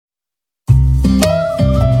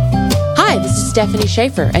Stephanie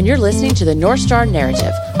Schaefer, and you're listening to the North Star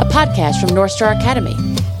Narrative, a podcast from North Star Academy.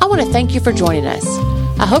 I want to thank you for joining us.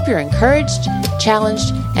 I hope you're encouraged,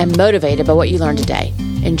 challenged, and motivated by what you learned today.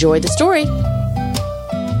 Enjoy the story.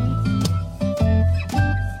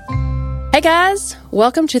 Hey guys,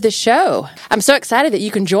 welcome to the show. I'm so excited that you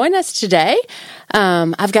can join us today.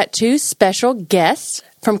 I've got two special guests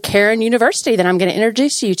from Cairn University that I'm going to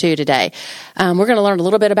introduce you to today. We're going to learn a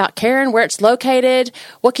little bit about Cairn, where it's located,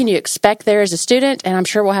 what can you expect there as a student, and I'm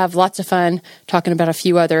sure we'll have lots of fun talking about a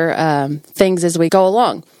few other things as we go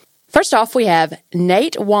along. First off, we have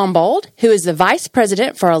Nate Wombold, who is the Vice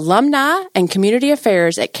President for Alumni and Community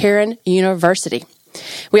Affairs at Cairn University.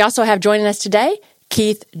 We also have joining us today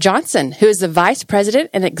Keith Johnson, who is the Vice President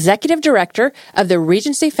and Executive Director of the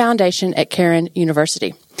Regency Foundation at Cairn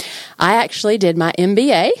University. I actually did my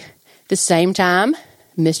MBA the same time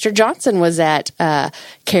Mr. Johnson was at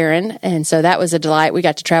Cairn, and so that was a delight. We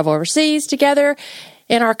got to travel overseas together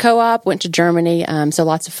in our co-op, went to Germany, so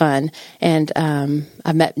lots of fun. And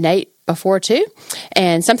I've met Nate before too.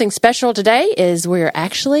 And something special today is we're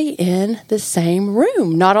actually in the same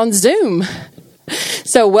room, not on Zoom.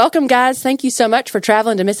 So welcome, guys. Thank you so much for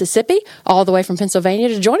traveling to Mississippi, all the way from Pennsylvania,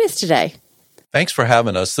 to join us today. Thanks for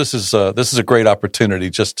having us. This is a great opportunity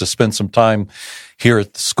just to spend some time here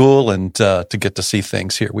at the school and to get to see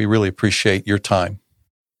things here. We really appreciate your time.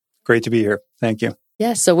 Great to be here. Thank you.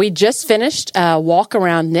 Yeah, so we just finished Walk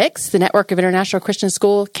Around NICS, the Network of International Christian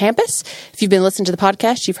School campus. If you've been listening to the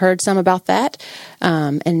podcast, you've heard some about that.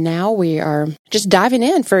 And now we are just diving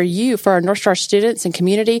in for you, for our North Star students and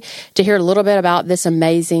community, to hear a little bit about this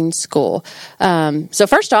amazing school. So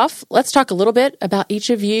first off, let's talk a little bit about each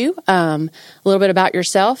of you, a little bit about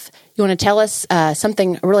yourself. You want to tell us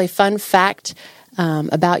something, a really fun fact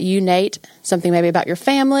about you, Nate, something maybe about your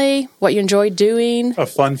family, what you enjoy doing? A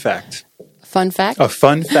fun fact. Fun fact? A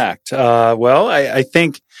fun fact. Well, I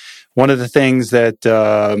think one of the things that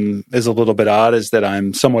is a little bit odd is that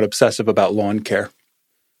I'm somewhat obsessive about lawn care.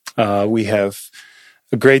 We have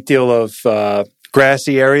a great deal of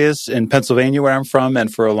grassy areas in Pennsylvania where I'm from,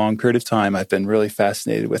 and for a long period of time, I've been really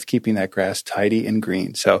fascinated with keeping that grass tidy and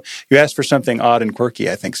green. So you asked for something odd and quirky,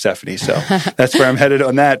 I think, Stephanie. So that's where I'm headed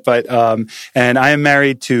on that. But and I am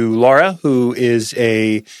married to Laura, who is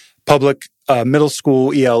a public middle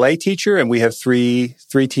school ELA teacher, and we have three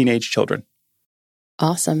teenage children.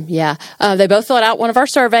 Awesome. Yeah. They both filled out one of our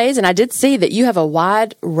surveys, and I did see that you have a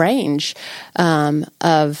wide range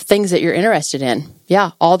of things that you're interested in.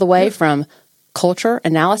 Yeah. All the way from culture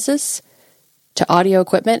analysis to audio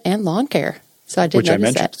equipment and lawn care. So I did notice that.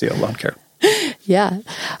 Which I mentioned, the lawn care. Yeah.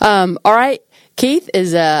 All right. Keith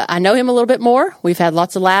is, I know him a little bit more. We've had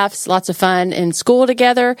lots of laughs, lots of fun in school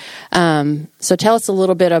together. So tell us a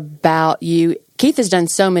little bit about you. Keith has done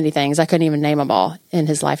so many things. I couldn't even name them all in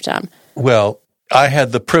his lifetime. Well, I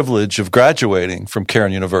had the privilege of graduating from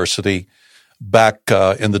Cairn University back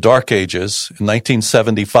in the dark ages, in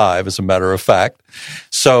 1975, as a matter of fact.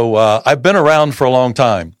 So I've been around for a long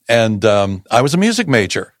time, and I was a music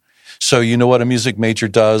major. So you know what a music major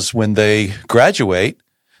does when they graduate?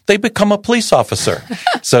 They become a police officer.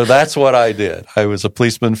 So that's what I did. I was a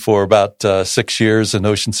policeman for about 6 years in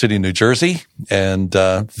Ocean City, New Jersey. And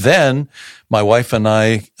then my wife and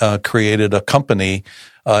I created a company,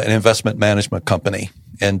 an investment management company,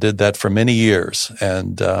 and did that for many years.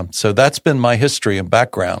 And so that's been my history and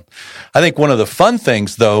background. I think one of the fun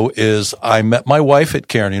things, though, is I met my wife at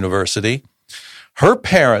Cairn University. Her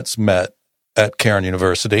parents met at Cairn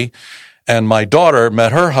University. And my daughter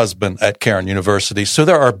met her husband at Cairn University. So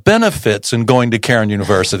there are benefits in going to Cairn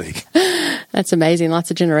University. That's amazing.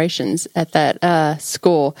 Lots of generations at that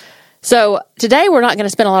school. So today we're not going to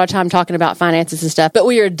spend a lot of time talking about finances and stuff, but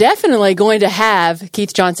we are definitely going to have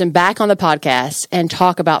Keith Johnson back on the podcast and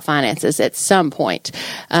talk about finances at some point.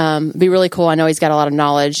 Be really cool. I know he's got a lot of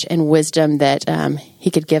knowledge and wisdom that he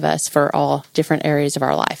could give us for all different areas of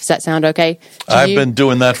our life. Does that sound okay? I've been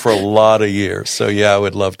doing that for a lot of years. So yeah, I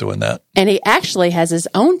would love doing that. And he actually has his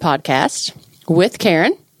own podcast with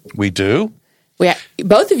Cairn. We do.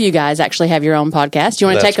 Both of you guys actually have your own podcast. Do you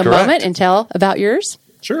want to take a moment and tell about yours?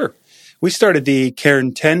 Sure. We started the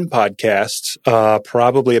Cairn 10 podcast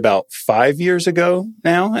probably about 5 years ago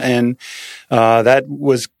now. And that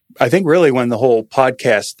was, I think, really when the whole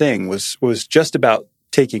podcast thing was just about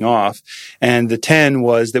taking off. And the 10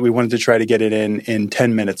 was that we wanted to try to get it in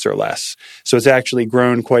 10 minutes or less. So it's actually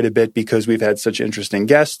grown quite a bit because we've had such interesting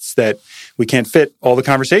guests that we can't fit all the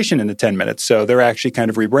conversation into 10 minutes. So they're actually kind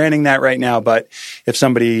of rebranding that right now. But if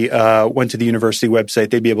somebody went to the university website,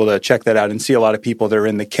 they'd be able to check that out and see a lot of people that are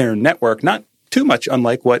in the Cairn network, not too much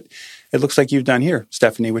unlike what it looks like you've done here,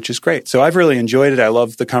 Stephanie, which is great. So I've really enjoyed it. I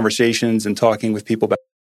love the conversations and talking with people about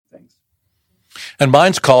things. And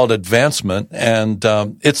mine's called Advancement, and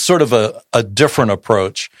it's sort of a different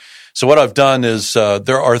approach. So what I've done is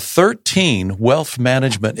there are 13 wealth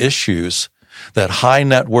management issues that high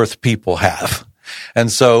net worth people have.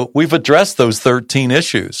 And so we've addressed those 13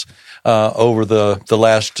 issues over the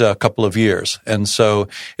last couple of years. And so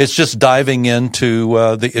it's just diving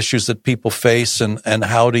into the issues that people face and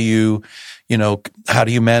how do you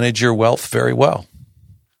manage your wealth very well.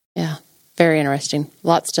 Yeah, very interesting.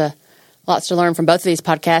 Lots to learn from both of these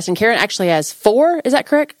podcasts. And Cairn actually has 4, is that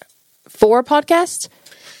correct? 4 podcasts?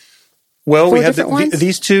 Well, we have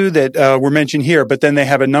these 2 that were mentioned here, but then they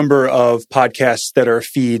have a number of podcasts that are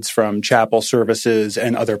feeds from chapel services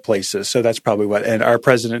and other places. So that's probably what. And our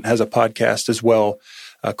president has a podcast as well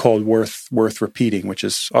called Worth Repeating, which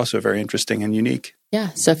is also very interesting and unique. Yeah.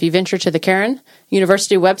 So if you venture to the Cairn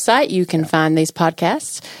University website, you can find these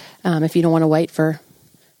podcasts if you don't want to wait for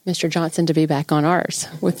Mr. Johnson to be back on ours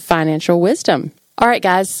with financial wisdom. All right,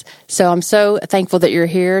 guys. So I'm so thankful that you're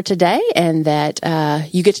here today and that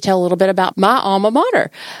you get to tell a little bit about my alma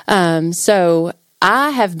mater. So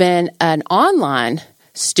I have been an online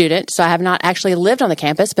student, so I have not actually lived on the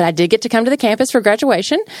campus, but I did get to come to the campus for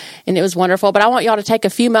graduation, and it was wonderful. But I want y'all to take a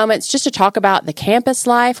few moments just to talk about the campus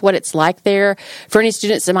life, what it's like there. For any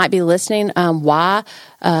students that might be listening, why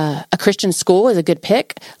a Christian school is a good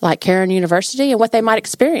pick, like Cairn University, and what they might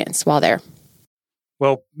experience while there.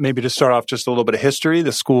 Well, maybe to start off, just a little bit of history.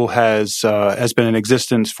 The school has been in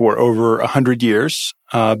existence for over 100 years.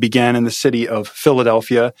 Began in the city of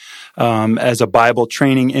Philadelphia as a Bible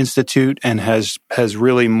training institute, and has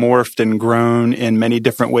really morphed and grown in many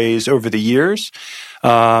different ways over the years.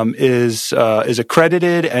 Is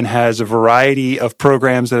accredited and has a variety of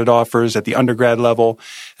programs that it offers at the undergrad level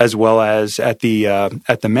as well as at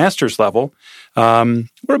the master's level.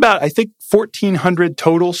 We're about, I think, 1,400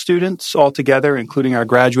 total students altogether, including our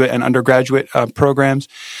graduate and undergraduate programs.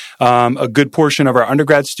 A good portion of our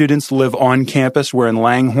undergrad students live on campus. We're in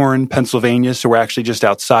Langhorne, Pennsylvania, so we're actually just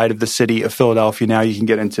outside of the city of Philadelphia now. You can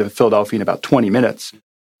get into Philadelphia in about 20 minutes.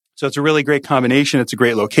 So it's a really great combination. It's a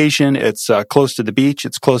great location. It's close to the beach.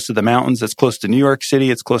 It's close to the mountains. It's close to New York City.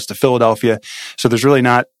 It's close to Philadelphia. So there's really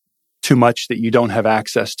not too much that you don't have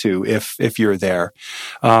access to if you're there.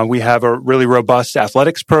 We have a really robust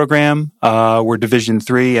athletics program. We're Division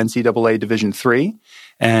III, NCAA Division III.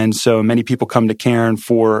 And so many people come to Cairn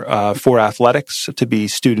for athletics to be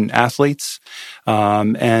student athletes.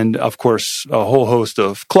 And of course, a whole host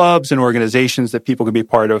of clubs and organizations that people can be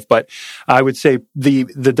part of. But I would say the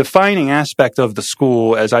defining aspect of the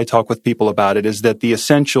school, as I talk with people about it, is that the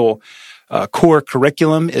essential core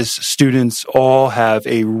curriculum is students all have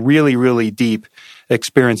a really, really deep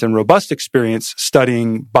experience and robust experience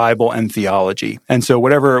studying Bible and theology. And so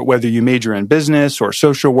whether you major in business or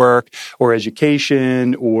social work or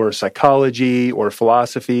education or psychology or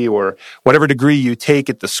philosophy or whatever degree you take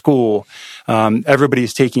at the school, everybody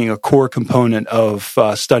is taking a core component of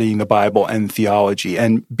studying the Bible and theology.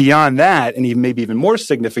 And beyond that, and maybe even more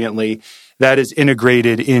significantly, that is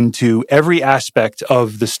integrated into every aspect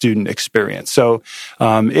of the student experience. So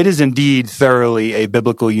it is indeed thoroughly a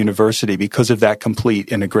biblical university because of that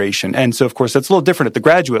complete integration. And so, of course, that's a little different at the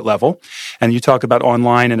graduate level. And you talk about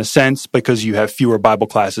online in a sense because you have fewer Bible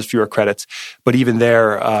classes, fewer credits. But even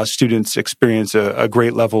there, students experience a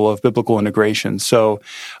great level of biblical integration. So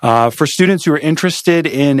for students who are interested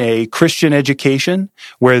in a Christian education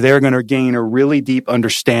where they're going to gain a really deep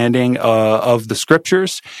understanding of the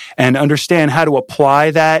scriptures and understand how to apply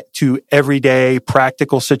that to everyday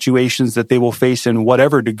practical situations that they will face in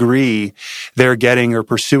whatever degree they're getting or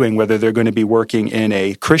pursuing, whether they're going to be working in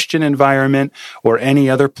a Christian environment or any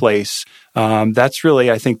other place. That's really,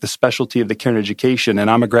 I think, the specialty of the Cairn education. And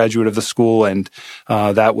I'm a graduate of the school, and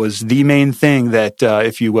that was the main thing that,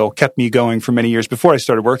 if you will, kept me going for many years. Before I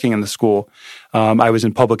started working in the school, I was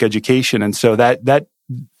in public education. And so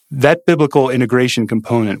that biblical integration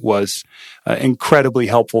component was incredibly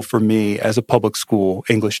helpful for me as a public school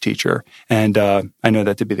English teacher. And I know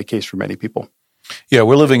that to be the case for many people. Yeah,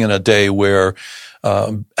 we're living in a day where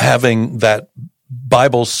having that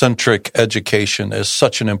Bible-centric education is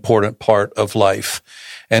such an important part of life,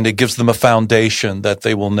 and it gives them a foundation that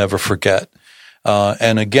they will never forget.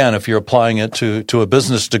 And again, if you're applying it to a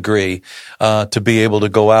business degree, to be able to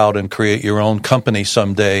go out and create your own company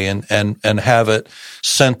someday and have it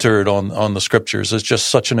centered on the scriptures is just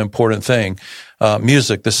such an important thing.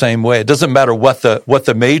 Music, the same way. It doesn't matter what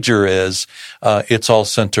the major is, it's all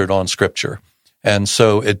centered on scripture. And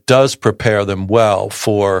so it does prepare them well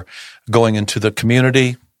for going into the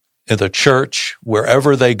community, the church,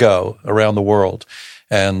 wherever they go around the world.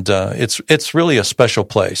 And it's really a special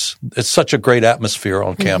place. It's such a great atmosphere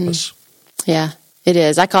on campus. Yeah, it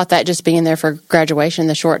is. I caught that just being there for graduation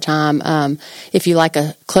the short time. If you like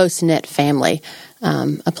a close-knit family,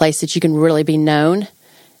 a place that you can really be known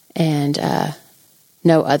and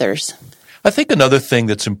know others. I think another thing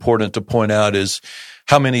that's important to point out is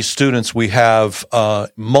how many students we have,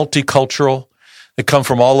 multicultural. They come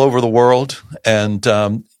from all over the world, and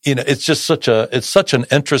it's just such an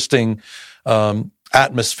interesting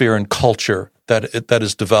atmosphere and culture that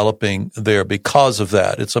is developing there because of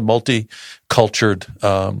that. It's a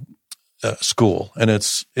multicultural school, and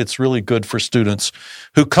it's really good for students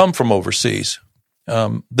who come from overseas.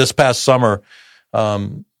 This past summer,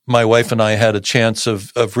 my wife and I had a chance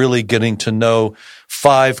of really getting to know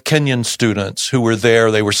 5 Kenyan students who were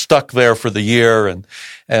there. They were stuck there for the year,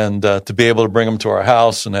 and to be able to bring them to our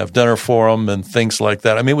house and have dinner for them and things like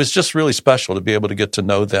that. I mean, it was just really special to be able to get to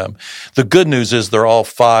know them. The good news is they're all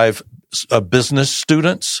 5 business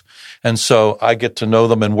students, and so I get to know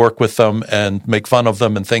them and work with them and make fun of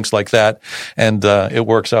them and things like that, and it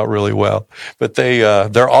works out really well. But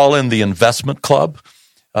they're all in the investment club.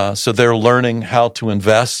 So they're learning how to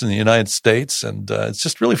invest in the United States, and it's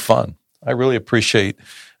just really fun. I really appreciate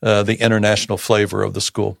the international flavor of the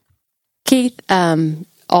school. Keith,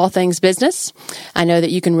 all things business. I know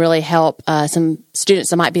that you can really help some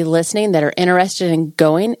students that might be listening that are interested in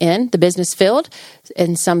going in the business field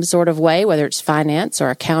in some sort of way, whether it's finance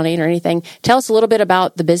or accounting or anything. Tell us a little bit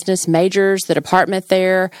about the business majors, the department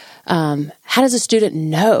there. How does a student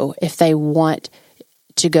know if they want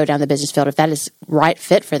to go down the business field, if that is right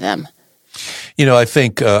fit for them? I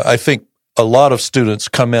think a lot of students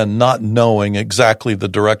come in not knowing exactly the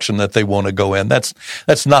direction that they want to go in.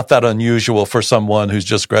 That's not that unusual for someone who's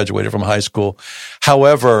just graduated from high school.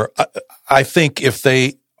 However, I think if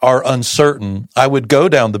they are uncertain, I would go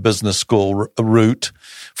down the business school route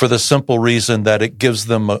for the simple reason that it gives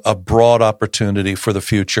them a broad opportunity for the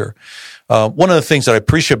future. One of the things that I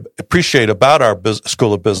appreciate about our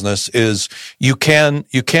School of Business is you can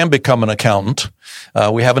become an accountant.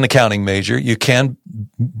 We have an accounting major. You can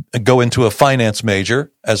go into a finance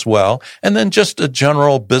major as well, and then just a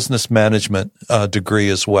general business management degree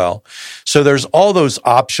as well. So there's all those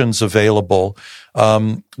options available.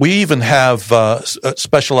 We even have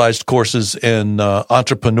specialized courses in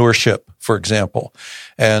entrepreneurship, for example,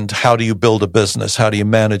 and how do you build a business? How do you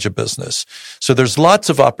manage a business? So there's lots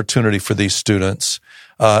of opportunity for these students.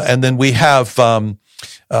 And then we have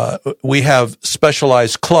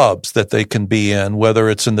specialized clubs that they can be in, whether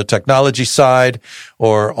it's in the technology side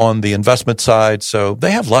or on the investment side. So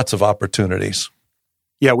they have lots of opportunities.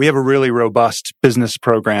 Yeah, we have a really robust business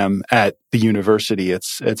program at the university.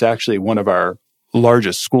 It's actually one of our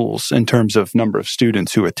largest schools in terms of number of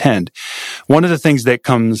students who attend. One of the things that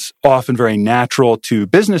comes often very natural to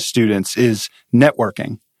business students is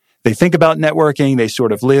networking. They think about networking. They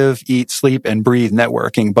sort of live, eat, sleep, and breathe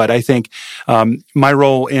networking. But I think my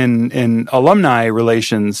role in alumni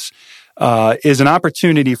relations is an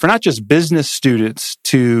opportunity for not just business students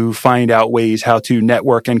to find out ways how to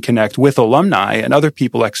network and connect with alumni and other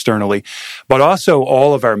people externally, but also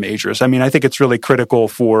all of our majors. I mean, I think it's really critical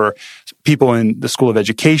for people in the School of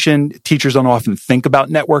Education. Teachers don't often think about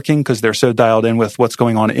networking because they're so dialed in with what's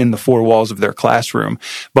going on in the 4 walls of their classroom.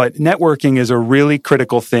 But networking is a really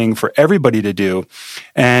critical thing for everybody to do.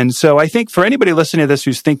 And so I think for anybody listening to this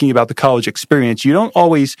who's thinking about the college experience, you don't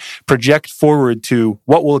always project forward to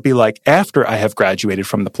what will it be like after I have graduated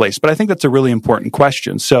from the place. But I think that's a really important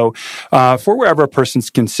question. So for wherever a person's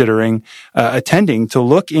considering attending, to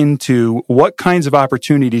look into what kinds of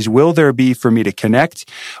opportunities will there be for me to connect?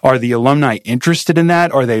 Are the alumni interested in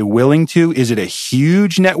that? Are they willing to? Is it a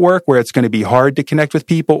huge network where it's going to be hard to connect with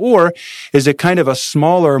people? Or is it kind of a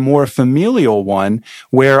smaller, more familial one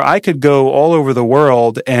where I could go all over the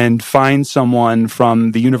world and find someone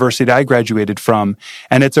from the university that I graduated from,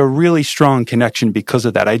 and it's a really strong connection because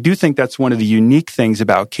of that? I do think that's one of the unique things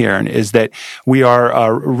about Cairn is that we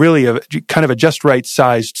are really kind of a just right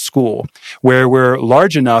sized school where we're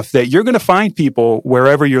large enough that you're going to find people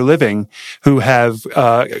wherever you're living who have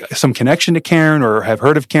some connection to Cairn or have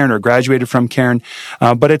heard of Cairn or graduated from Cairn,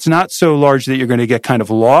 but it's not so large that you're going to get kind of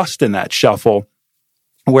lost in that shuffle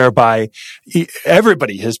whereby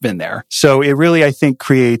everybody has been there. So it really, I think,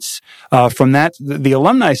 creates, from the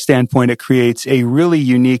alumni standpoint, it creates a really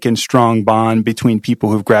unique and strong bond between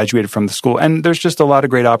people who've graduated from the school. And there's just a lot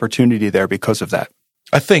of great opportunity there because of that.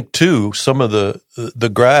 I think, too, some of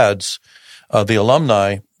the grads, the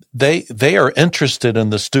alumni, they are interested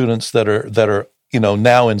in the students that are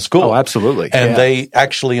now in school. Oh, absolutely. And they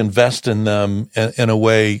actually invest in them in a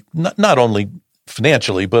way, not only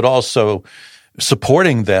financially, but also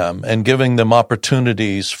supporting them and giving them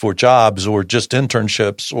opportunities for jobs or just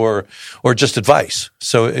internships or just advice.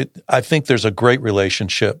 So I think there's a great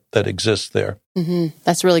relationship that exists there. Mm-hmm.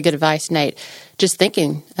 That's really good advice, Nate. Just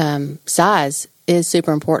thinking size is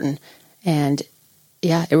super important. And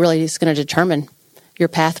yeah, it really is going to determine your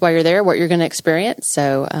path while you're there, what you're going to experience.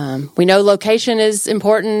 So we know location is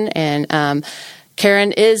important, and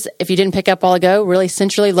Cairn is, if you didn't pick up while ago, really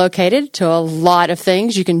centrally located to a lot of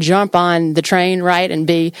things. You can jump on the train, right, and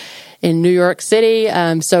be in New York City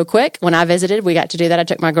so quick. When I visited, we got to do that. I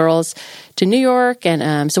took my girls to New York,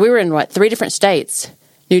 and so we were in, 3 different states: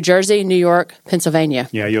 New Jersey, New York, Pennsylvania.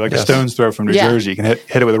 Yeah, you're like a stone's throw from New Jersey. You can hit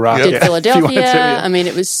it with a rock. Did Philadelphia. I mean,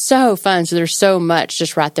 it was so fun. So there's so much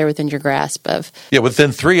just right there within your grasp of. Yeah,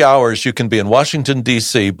 within 3 hours, you can be in Washington,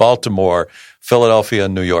 D.C., Baltimore, Philadelphia,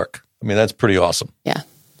 and New York. I mean, that's pretty awesome. Yeah.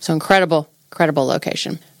 So incredible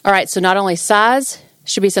location. All right. So not only size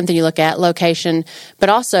should be something you look at, location, but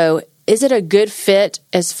also, is it a good fit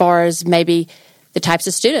as far as maybe the types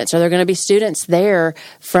of students? Are there going to be students there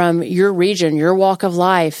from your region, your walk of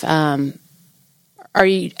life? How are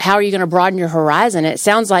you going to broaden your horizon? It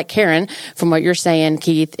sounds like, Cairn, from what you're saying,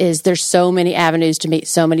 Keith, is there's so many avenues to meet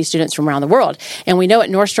so many students from around the world. And we know at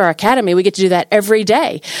North Star Academy, we get to do that every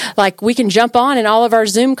day. Like, we can jump on in all of our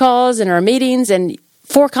Zoom calls and our meetings, and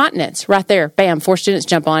 4 continents right there. Bam, 4 students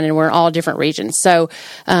jump on, and we're in all different regions. So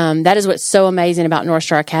that is what's so amazing about North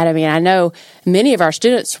Star Academy. And I know many of our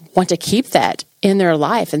students want to keep that in their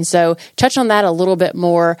life. And so touch on that a little bit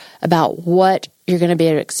more about what you're going to be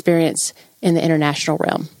able to experience in the international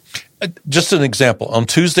realm. Just an example. On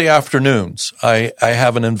Tuesday afternoons, I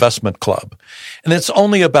have an investment club, and it's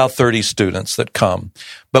only about 30 students that come.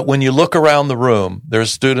 But when you look around the room, there's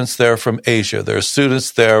students there from Asia. There's students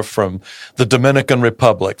there from the Dominican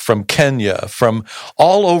Republic, from Kenya, from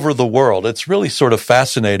all over the world. It's really sort of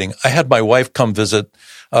fascinating. I had my wife come visit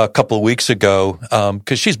a couple of weeks ago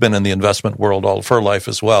because she's been in the investment world all of her life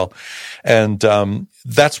as well. And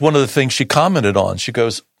that's one of the things she commented on. She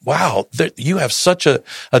goes, wow, you have such a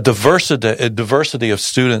diversity of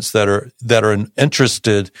students that are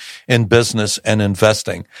interested in business and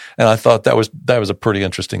investing. And I thought that was a pretty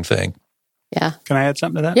interesting thing. Yeah. Can I add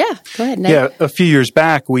something to that? Yeah, go ahead, Nate. Yeah, a few years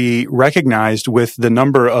back, we recognized with the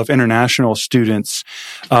number of international students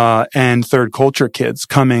and third culture kids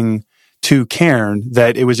coming to Cairn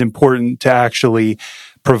that it was important to actually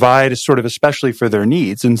provide sort of especially for their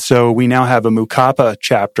needs. And so we now have a Mukapa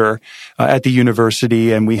chapter at the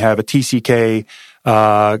university, and we have a TCK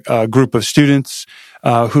group of students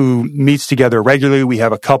who meets together regularly. We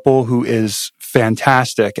have a couple who is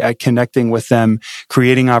fantastic at connecting with them,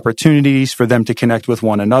 creating opportunities for them to connect with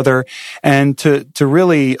one another, and to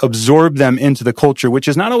really absorb them into the culture, which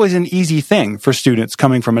is not always an easy thing for students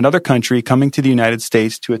coming from another country, coming to the United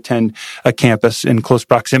States to attend a campus in close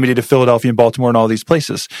proximity to Philadelphia and Baltimore and all these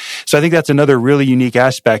places. So I think that's another really unique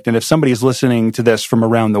aspect. And if somebody is listening to this from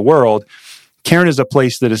around the world, Cairn is a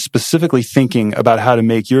place that is specifically thinking about how to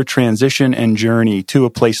make your transition and journey to a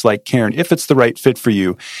place like Cairn, if it's the right fit for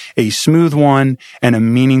you, a smooth one and a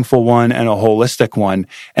meaningful one and a holistic one.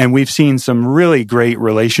 And we've seen some really great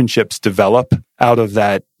relationships develop out of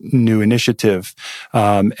that new initiative.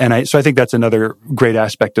 So I think that's another great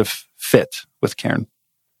aspect of fit with Cairn.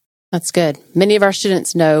 That's good. Many of our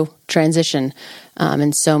students know transition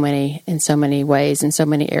in so many ways, in so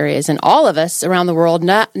many areas. And all of us around the world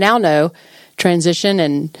now know transition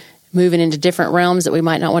and moving into different realms that we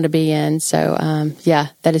might not want to be in. So,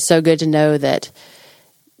 that is so good to know that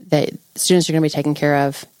students are going to be taken care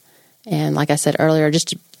of. And like I said earlier,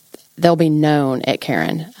 they'll be known at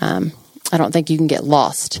Cairn. I don't think you can get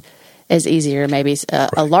lost as easier, maybe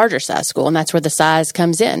a larger size school. And that's where the size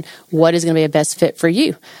comes in. What is going to be a best fit for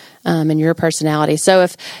you and your personality? So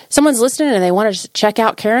if someone's listening and they want to check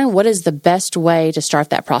out Cairn, what is the best way to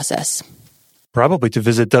start that process? Probably to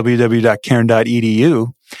visit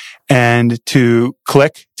www.cairn.edu and to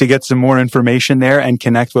click to get some more information there and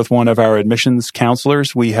connect with one of our admissions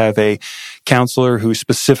counselors. We have a counselor who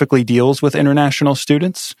specifically deals with international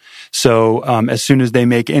students. So as soon as they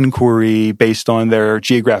make inquiry based on their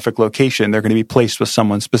geographic location, they're going to be placed with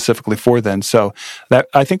someone specifically for them. So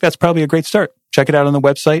I think that's probably a great start. Check it out on the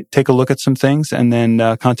website, take a look at some things, and then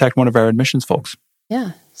contact one of our admissions folks.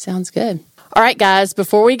 Yeah, sounds good. All right, guys,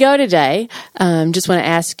 before we go today, just want to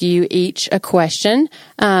ask you each a question.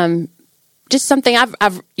 Just something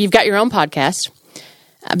you've got your own podcast.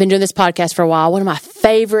 I've been doing this podcast for a while. One of my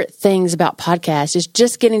favorite things about podcasts is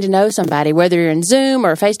just getting to know somebody, whether you're in Zoom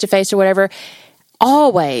or face-to-face or whatever.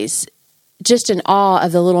 Always just in awe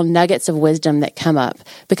of the little nuggets of wisdom that come up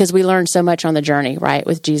because we learn so much on the journey, right,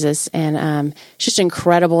 with Jesus. And it's just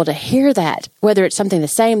incredible to hear that, whether it's something the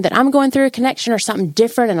same that I'm going through a connection or something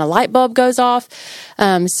different and a light bulb goes off.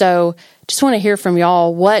 So just want to hear from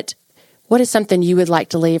y'all. What is something you would like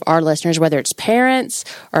to leave our listeners, whether it's parents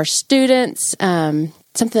or students, something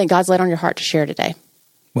that God's laid on your heart to share today?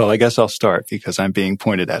 Well, I guess I'll start because I'm being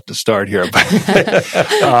pointed at to start here.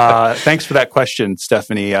 Thanks for that question,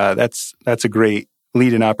 Stephanie. That's a great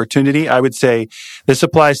lead-in opportunity. I would say this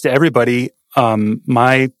applies to everybody.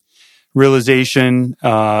 My realization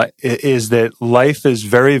is that life is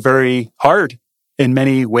very, very hard in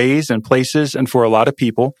many ways and places and for a lot of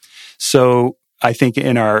people. So I think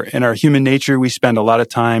in our human nature, we spend a lot of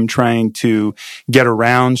time trying to get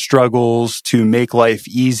around struggles, to make life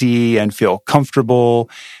easy and feel comfortable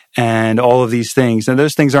and all of these things. And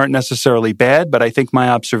those things aren't necessarily bad, but I think my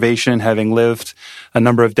observation, having lived a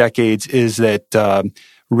number of decades, is that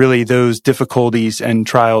really those difficulties and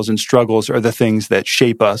trials and struggles are the things that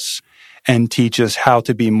shape us and teach us how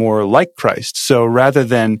to be more like Christ. So rather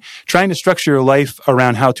than trying to structure your life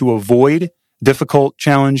around how to avoid difficult,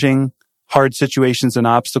 challenging, hard situations and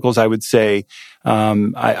obstacles, I would say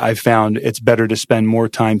I found it's better to spend more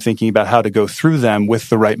time thinking about how to go through them with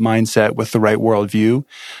the right mindset, with the right worldview,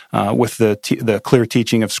 with the clear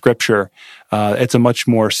teaching of Scripture. It's a much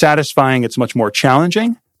more satisfying, it's much more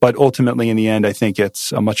challenging, but ultimately in the end, I think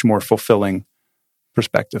it's a much more fulfilling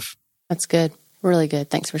perspective. That's good. Really good.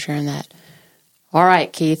 Thanks for sharing that. All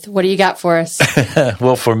right, Keith, what do you got for us?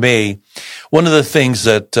 Well, for me, one of the things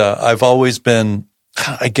that I've always been,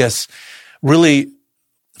 I guess, really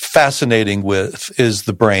fascinating with is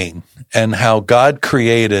the brain and how God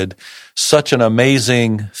created such an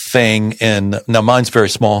amazing thing now mine's very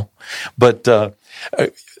small, but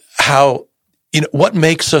how, what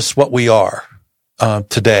makes us what we are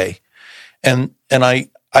today. And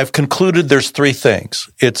I've concluded there's three things.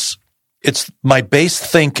 It's my base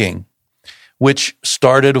thinking, which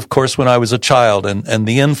started, of course, when I was a child, and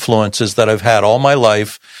the influences that I've had all my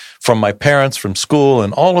life from my parents, from school,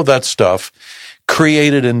 and all of that stuff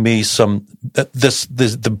created in me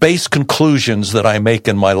the base conclusions that I make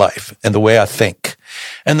in my life and the way I think.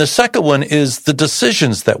 And the second one is the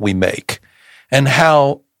decisions that we make and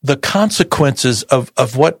how the consequences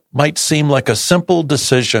of what might seem like a simple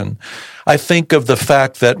decision. I think of the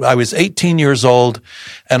fact that I was 18 years old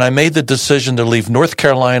and I made the decision to leave North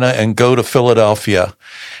Carolina and go to Philadelphia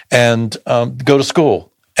and go to school.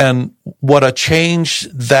 And what a change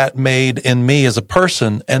that made in me as a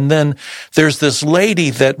person. And then there's this lady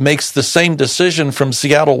that makes the same decision from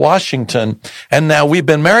Seattle, Washington. And now we've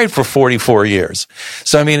been married for 44 years.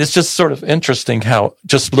 So, I mean, it's just sort of interesting how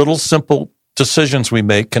just little simple decisions we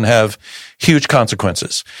make can have huge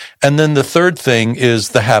consequences. And then the third thing is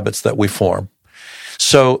the habits that we form.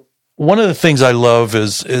 So one of the things I love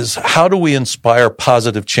is how do we inspire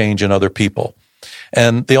positive change in other people?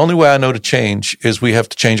 And the only way I know to change is we have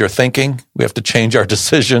to change our thinking, we have to change our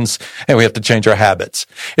decisions, and we have to change our habits.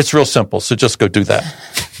 It's real simple, so just go do that.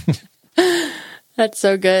 That's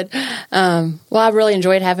so good. Well, I've really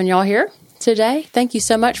enjoyed having y'all here today. Thank you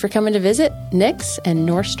so much for coming to visit Nix and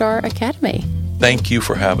North Star Academy. Thank you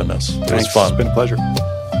for having us. It was fun. It's been a pleasure.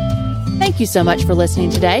 Thank you so much for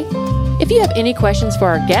listening today. If you have any questions for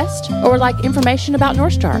our guest or would like information about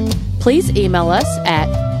North Star, please email us at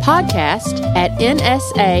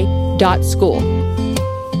podcast@nsa.school.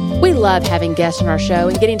 We love having guests on our show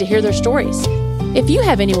and getting to hear their stories. If you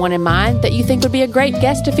have anyone in mind that you think would be a great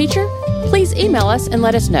guest to feature, please email us and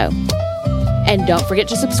let us know. And don't forget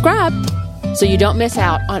to subscribe so you don't miss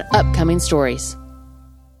out on upcoming stories.